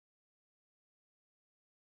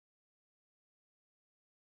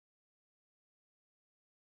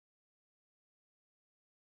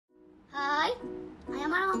Hi, I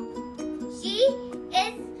am Reema. She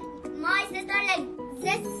is my sister leg.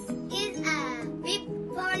 This is a big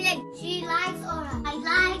for leg. She likes Aura. I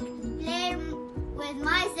like playing with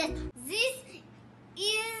my sister. This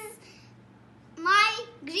is my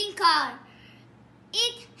green car.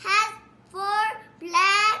 It has 4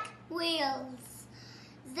 black wheels.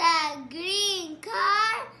 The green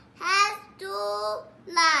car has 2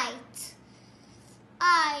 lights.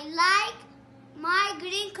 I like my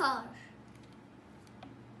green car.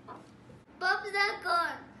 Pop the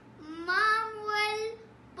corn. Mom will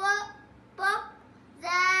pop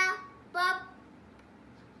the popcorn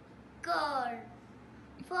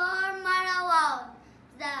for Marwan.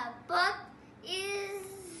 The pot is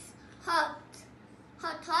hot.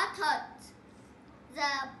 Hot, hot, hot.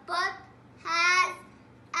 The pot has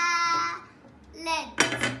a lid.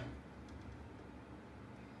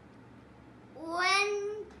 When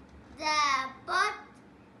the pot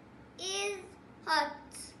is hot,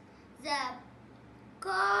 the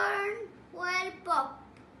corn will pop.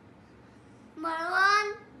 Marwan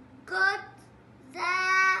got the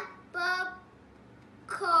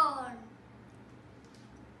popcorn.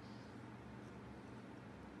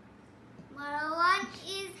 Marwan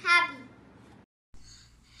is happy.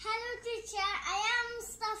 Hello teacher, I am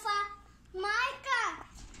Mustafa. My car.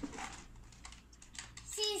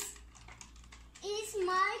 This is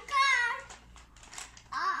my car.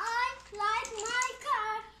 I like my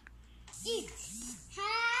car. It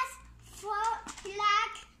has 4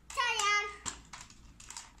 black tires.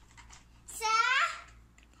 The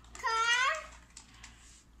car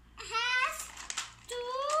has 2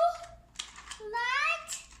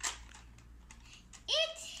 lights.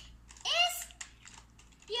 It is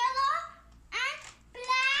yellow and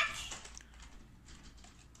black.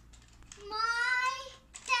 My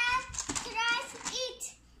dad drives it.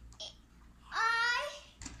 I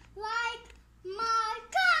like my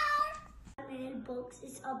car. The mailbox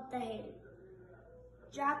is up the hill.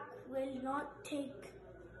 Jack will not take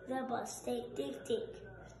the bus. Take.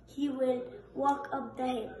 He will walk up the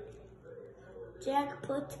hill. Jack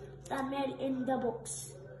put the mail in the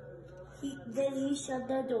box. Then he shut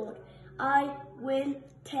the door. I will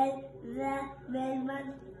tell the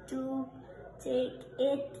mailman to take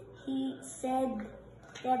it, he said.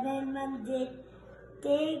 The mailman did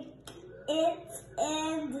take it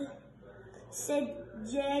and said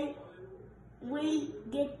Jay will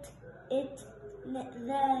get it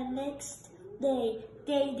the next day.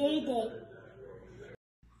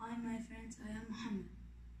 Hi my friends, I am Muhammad.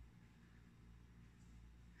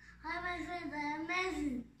 Hi my friend, I am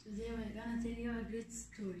Mason. Today we're gonna tell you a great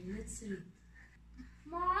story. Let's read.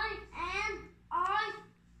 Mine and I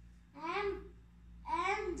am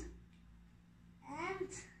and I am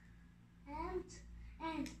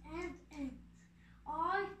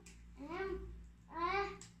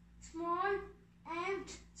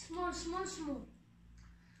a small.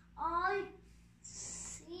 I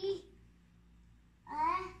see a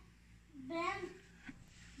Ben.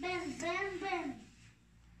 I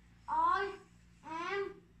am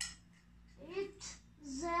it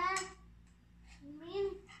the mean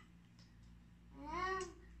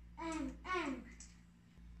and.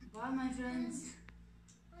 Bye my friends.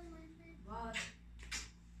 Bye.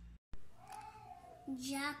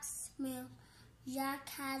 Jack's mail. Jack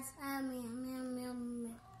has a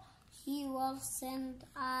mail. He will send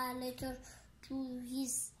a letter to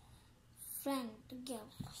his friend girl.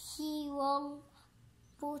 He will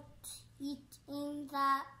put it in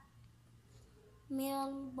the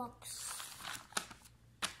mailbox.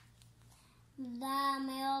 The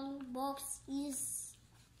mailbox is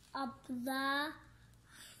up the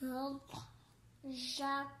hill.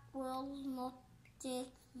 Jack will not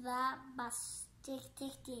take the bus.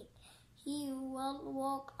 Take. He will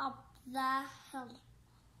walk up the hill.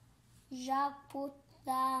 Jack put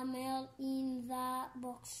the mail in the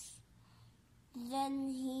box. Then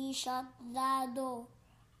he shut the door.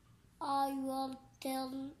 I will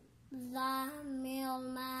tell the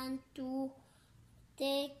mailman to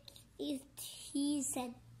take it, he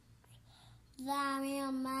said. The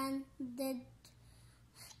mailman did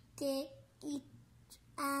take it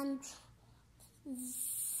and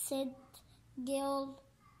said girl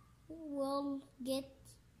will get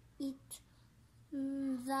it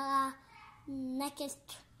the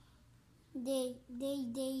next day.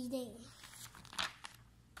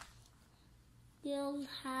 Girl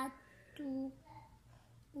had to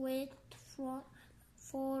wait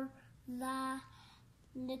for the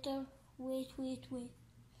letter. Wait.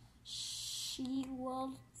 She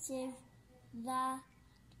will save the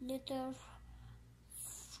letter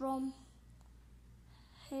from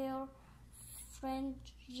her friend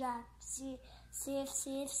Jack. Safe,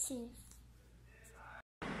 safe, safe.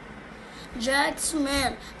 Jack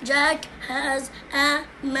smell. Jack has a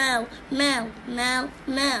mail.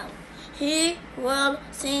 He will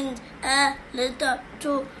send a letter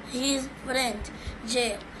to his friend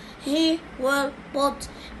Jill. He will put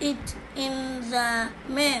it in the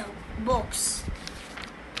mailbox.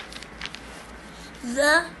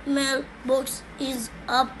 The mailbox is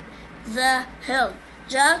up the hill.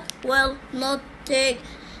 Jack will not take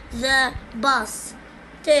the bus.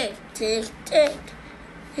 Take.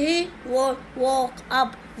 He will walk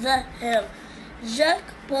up the hill. Jack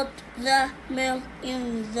put the mail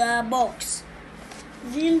in the box.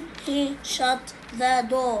 Then he shut the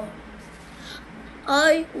door.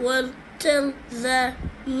 I will tell the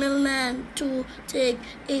mailman to take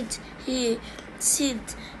it, he said.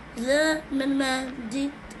 The mailman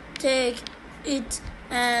did take it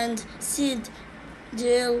and said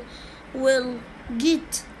Jill will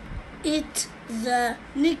get it the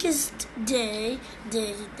next day.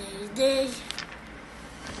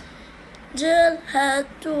 Jill had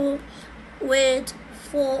to wait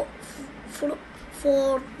for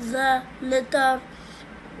the letter.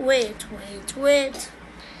 Wait.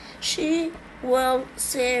 She will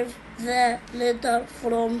save the letter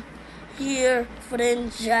from her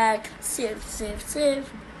friend Jack.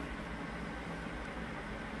 Save.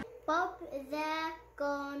 Pop the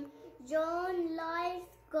corn. John lies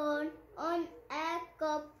corn on a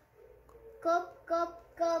cup.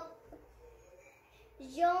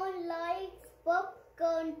 John likes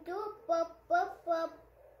popcorn to pop.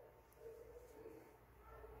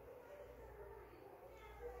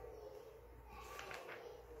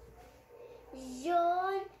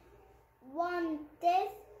 John wanted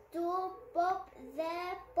to pop the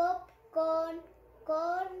popcorn.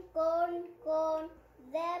 Corn.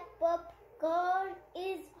 The popcorn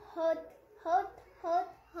is hot.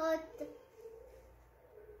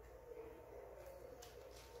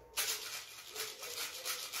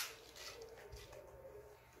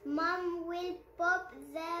 Mom will pop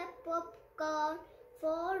the popcorn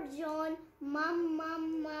for John. Mom.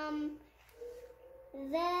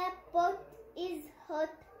 The pot is hot.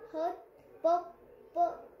 Pot.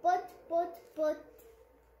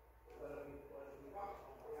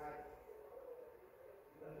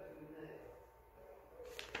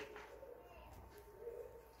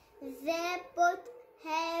 The pot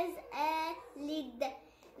has a lid.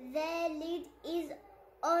 The lid is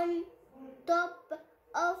on top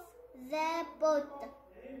of the pot.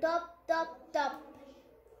 Top.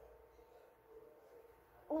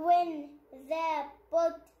 When the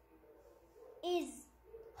pot is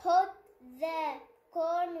hot, the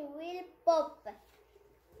corn will pop.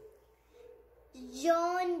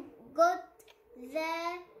 John got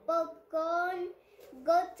the popcorn.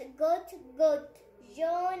 Got.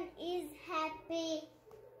 John is happy.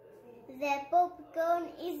 The popcorn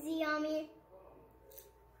is yummy.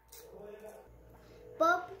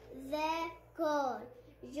 Pop the corn.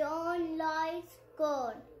 John likes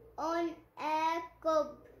corn on a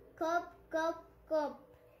cob.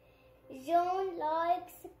 John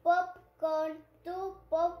likes popcorn to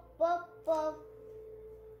pop.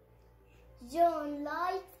 John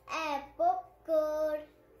likes a popcorn.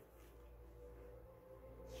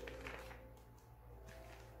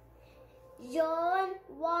 John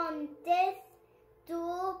wanted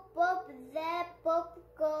to pop the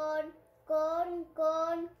popcorn. Corn.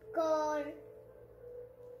 Popcorn.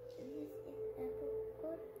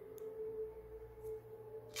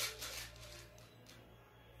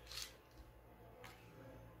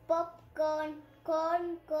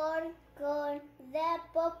 The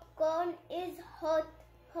popcorn is hot.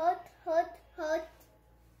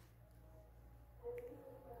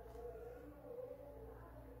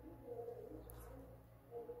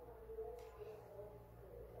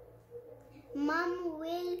 Mom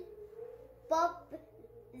will pop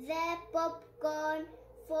the popcorn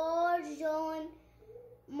for John.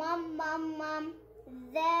 Mom.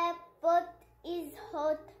 The pot is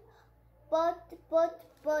hot. Pot.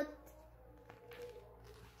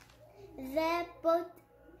 The pot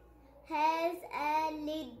has a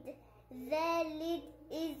lid. The lid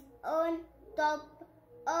is on top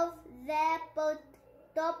of the pot.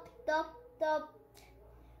 Top.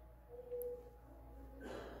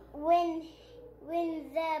 When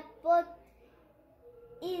the pot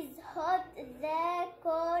is hot, the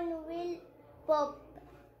corn will pop.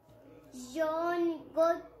 John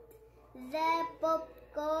got the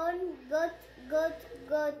popcorn.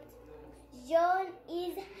 Got. John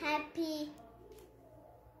is happy.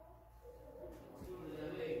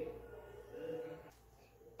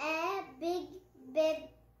 A big bed.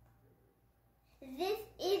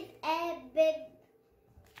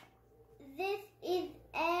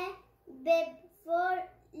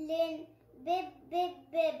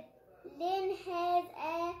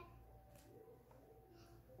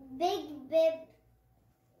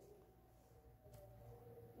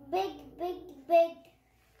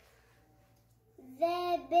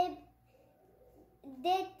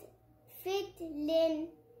 did fit Lynn.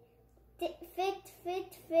 Fit.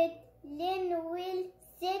 Lynn will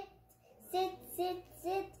sit.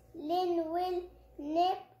 Lynn will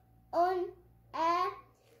nip on a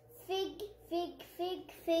fig.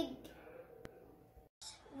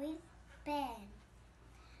 With Pam.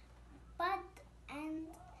 Bud and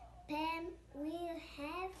Pam will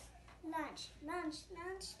have lunch.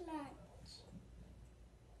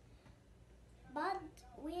 Bud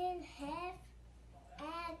will have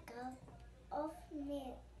a cup of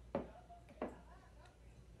milk.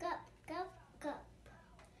 Cup.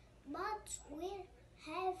 Bud will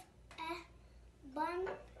have a bun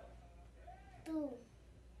too.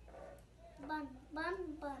 Bun.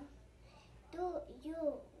 Do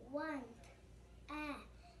you want a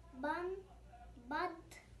bun? Bud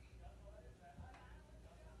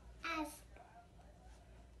asked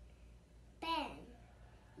Pam.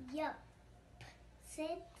 Yup,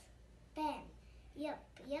 said Pam. Yup.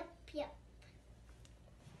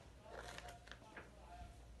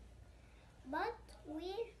 But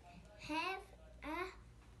we'll have a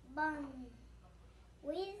bun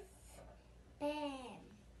with Pam.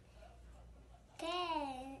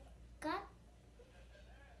 Can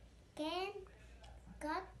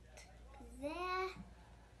cut the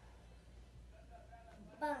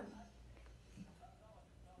bun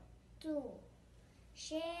to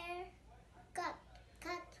share. Cut.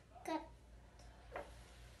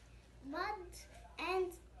 Bud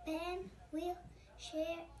and Pam will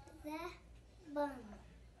share the bun.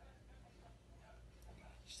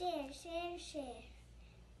 Share.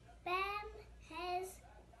 Pam has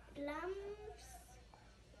plums.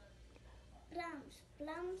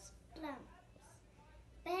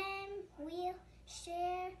 Pam will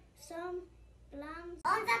share some plums.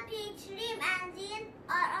 On the beach, Reem and Dean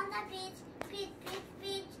are on the beach.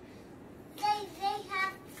 They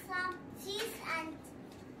have some seeds and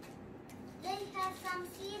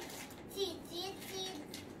seeds.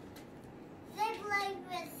 They play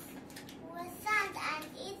with sand and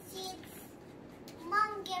eat seeds.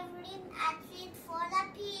 Mom gave Reem a treat for the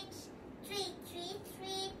beach. Treat.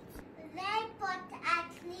 They put a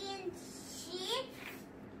clean sheet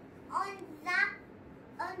on the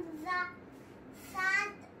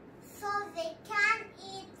sand so they can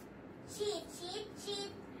eat. Cheat.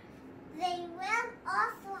 They will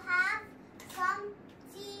also have some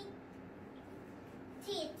tea.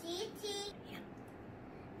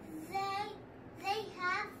 They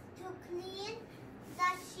have to clean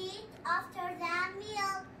the sheet after the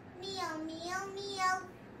meal.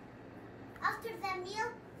 After the meal,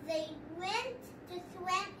 they went to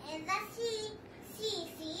swim in the sea.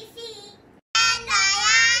 And I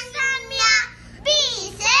am Samia. Be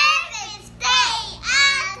safe, stay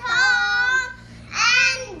at home,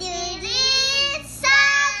 and read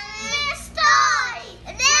some story.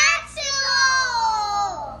 That's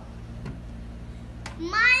all.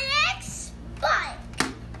 Mike's bike.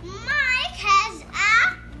 Mike has a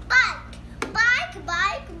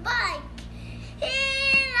bike. He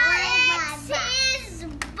likes his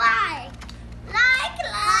bike. Like.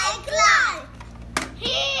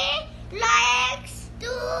 He likes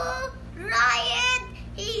to ride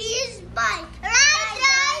his bike.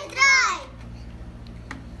 Ride.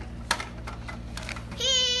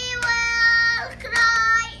 He will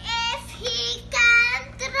cry if he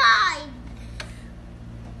can't ride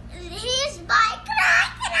his bike.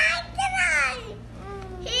 Ride.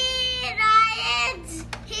 He rides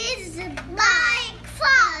his bike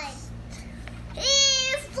fast.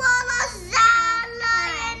 He follows the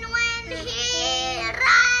line when he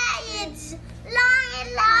rides.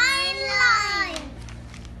 Line.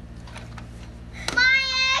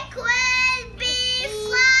 Mike will be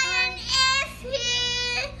fine if he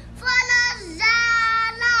follows the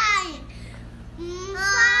line.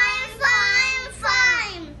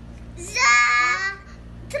 Fine.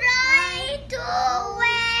 Try to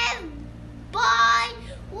wave boy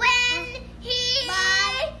when he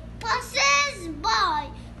passes by.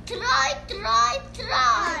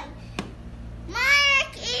 Try.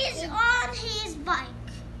 Mike is on his bike.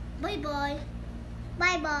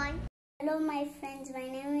 Bye. Hello my friends, my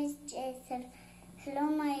name is Jason. Hello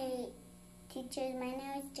my teachers, my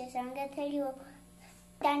name is Jason. I'm going to tell you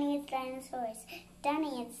Danny's dinosaurs.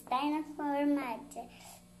 Danny is dinosaur magic.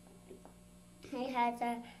 He has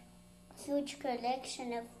a huge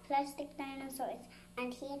collection of plastic dinosaurs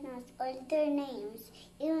and he knows all their names,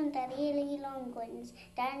 even the really long ones.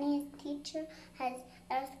 Danny's teacher has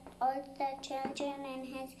asked all the children in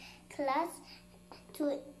his class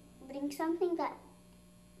to bring something that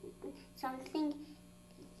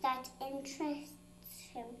interests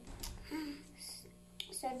him.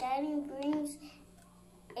 So Danny brings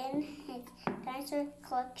dinosaur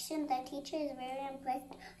collection. The teacher is very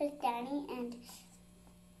impressed with Danny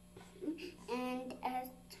and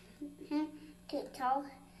asked him to tell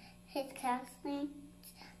his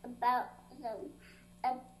classmates about them,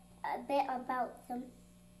 a bit about them.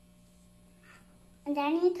 And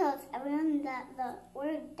Danny tells everyone that the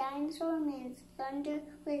word dinosaur means thunder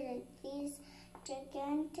lizard. These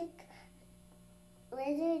gigantic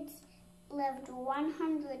lizards lived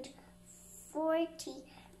 140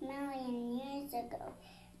 million years ago.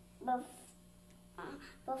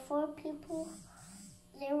 Before people,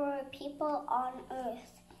 there were people on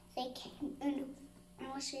Earth. They came in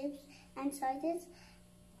all shapes and sizes,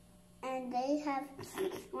 and they have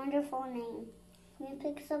wonderful names. He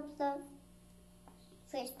picks up the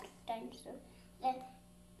first dinosaur, the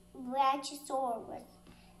Brachiosaurus,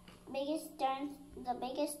 the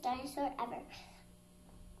biggest dinosaur ever.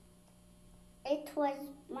 It was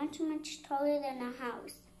much taller than a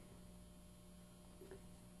house.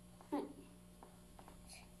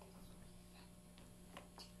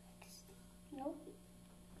 Nope.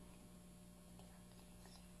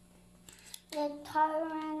 The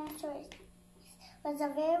Tyrannosaurus was a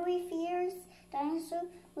very fierce dinosaur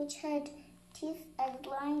which had teeth as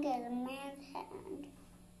long as a man's hand.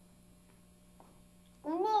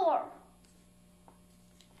 More!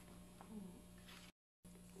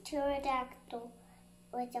 Pterodactyl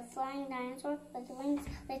was a flying dinosaur with wings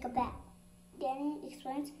like a bat. Danny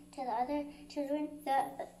explains to the other children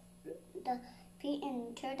that the feet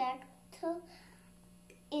in pterodactyl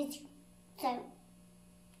is the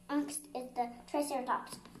next is the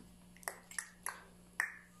Triceratops.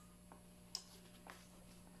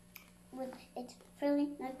 With its frilly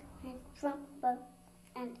neck and front bow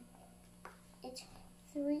and its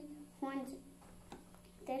 3 horns.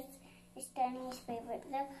 This is Danny's favorite,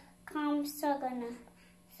 the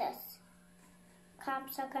Compsognathus.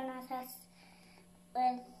 Compsognathus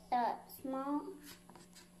was the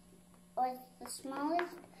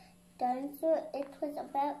smallest dinosaur. It was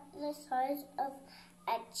about the size of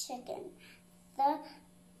a chicken. The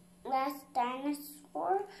last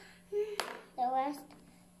dinosaur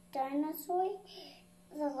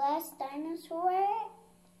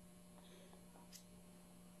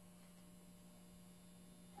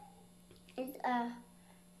is a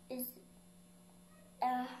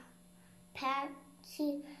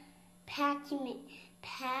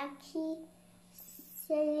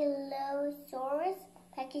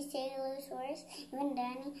Pachycelulosaurus. Even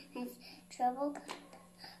Danny has trouble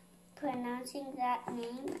pronouncing that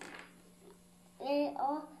name. They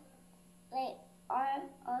are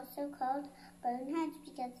also called boneheads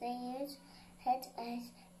because they use heads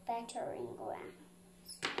as battering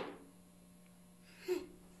rams.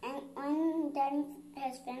 And when Danny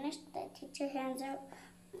has finished, the teacher hands out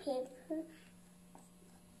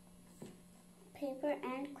paper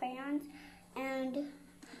and crayons, and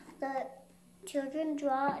the children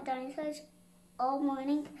draw dinosaurs all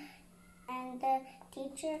morning, and the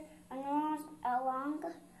teacher unrolls a long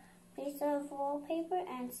piece of wallpaper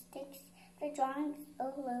and sticks the drawings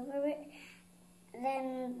all over it.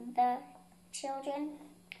 Then the children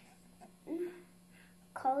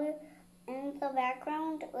color in the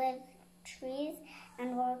background with trees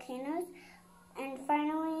and volcanoes, and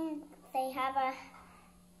finally they have a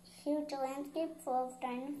huge landscape full of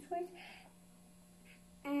dinosaurs,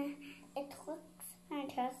 and it looks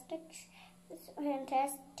fantastic. It's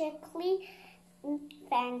fantastic,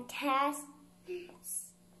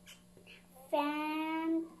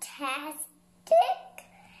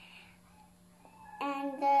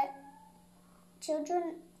 and the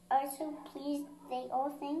children are so pleased. They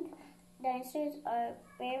all think dinosaurs are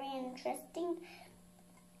very interesting,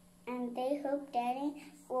 and they hope Daddy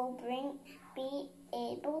will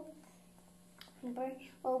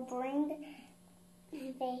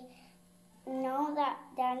they know that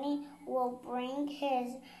Danny will bring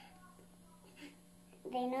his,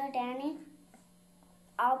 they know Danny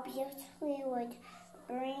obviously would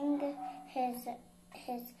bring his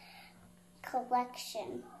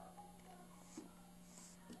collection.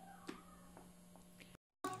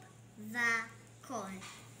 The corn.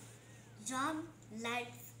 John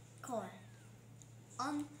likes corn.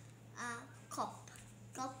 On a cup.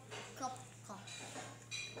 Cup.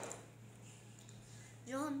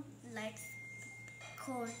 John likes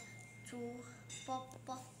corn to pop.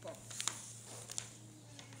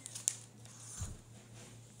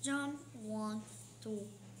 John wants to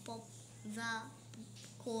pop the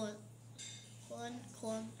corn.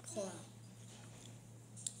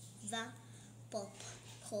 The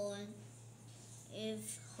popcorn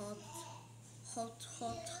is hot.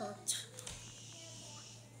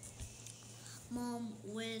 Mom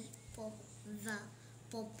will pop the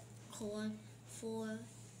popcorn for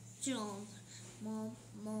John. Mom,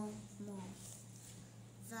 mom, mom.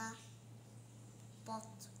 The pot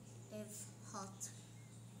is hot.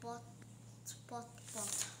 Pot, pot,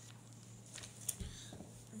 pot.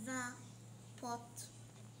 The pot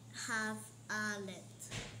has a lid.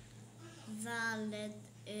 The lid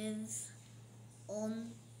is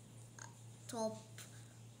on top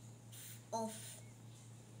of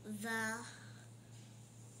the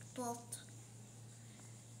pot.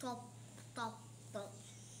 Top, top, top.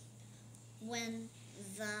 When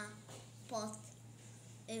the pot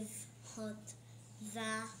is hot,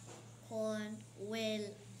 the corn will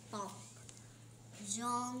pop.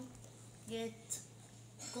 John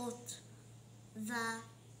got the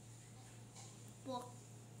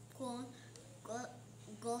popcorn. Got.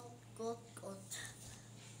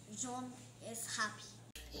 John is happy.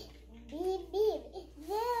 Beep, beep.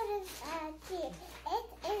 There is a kid.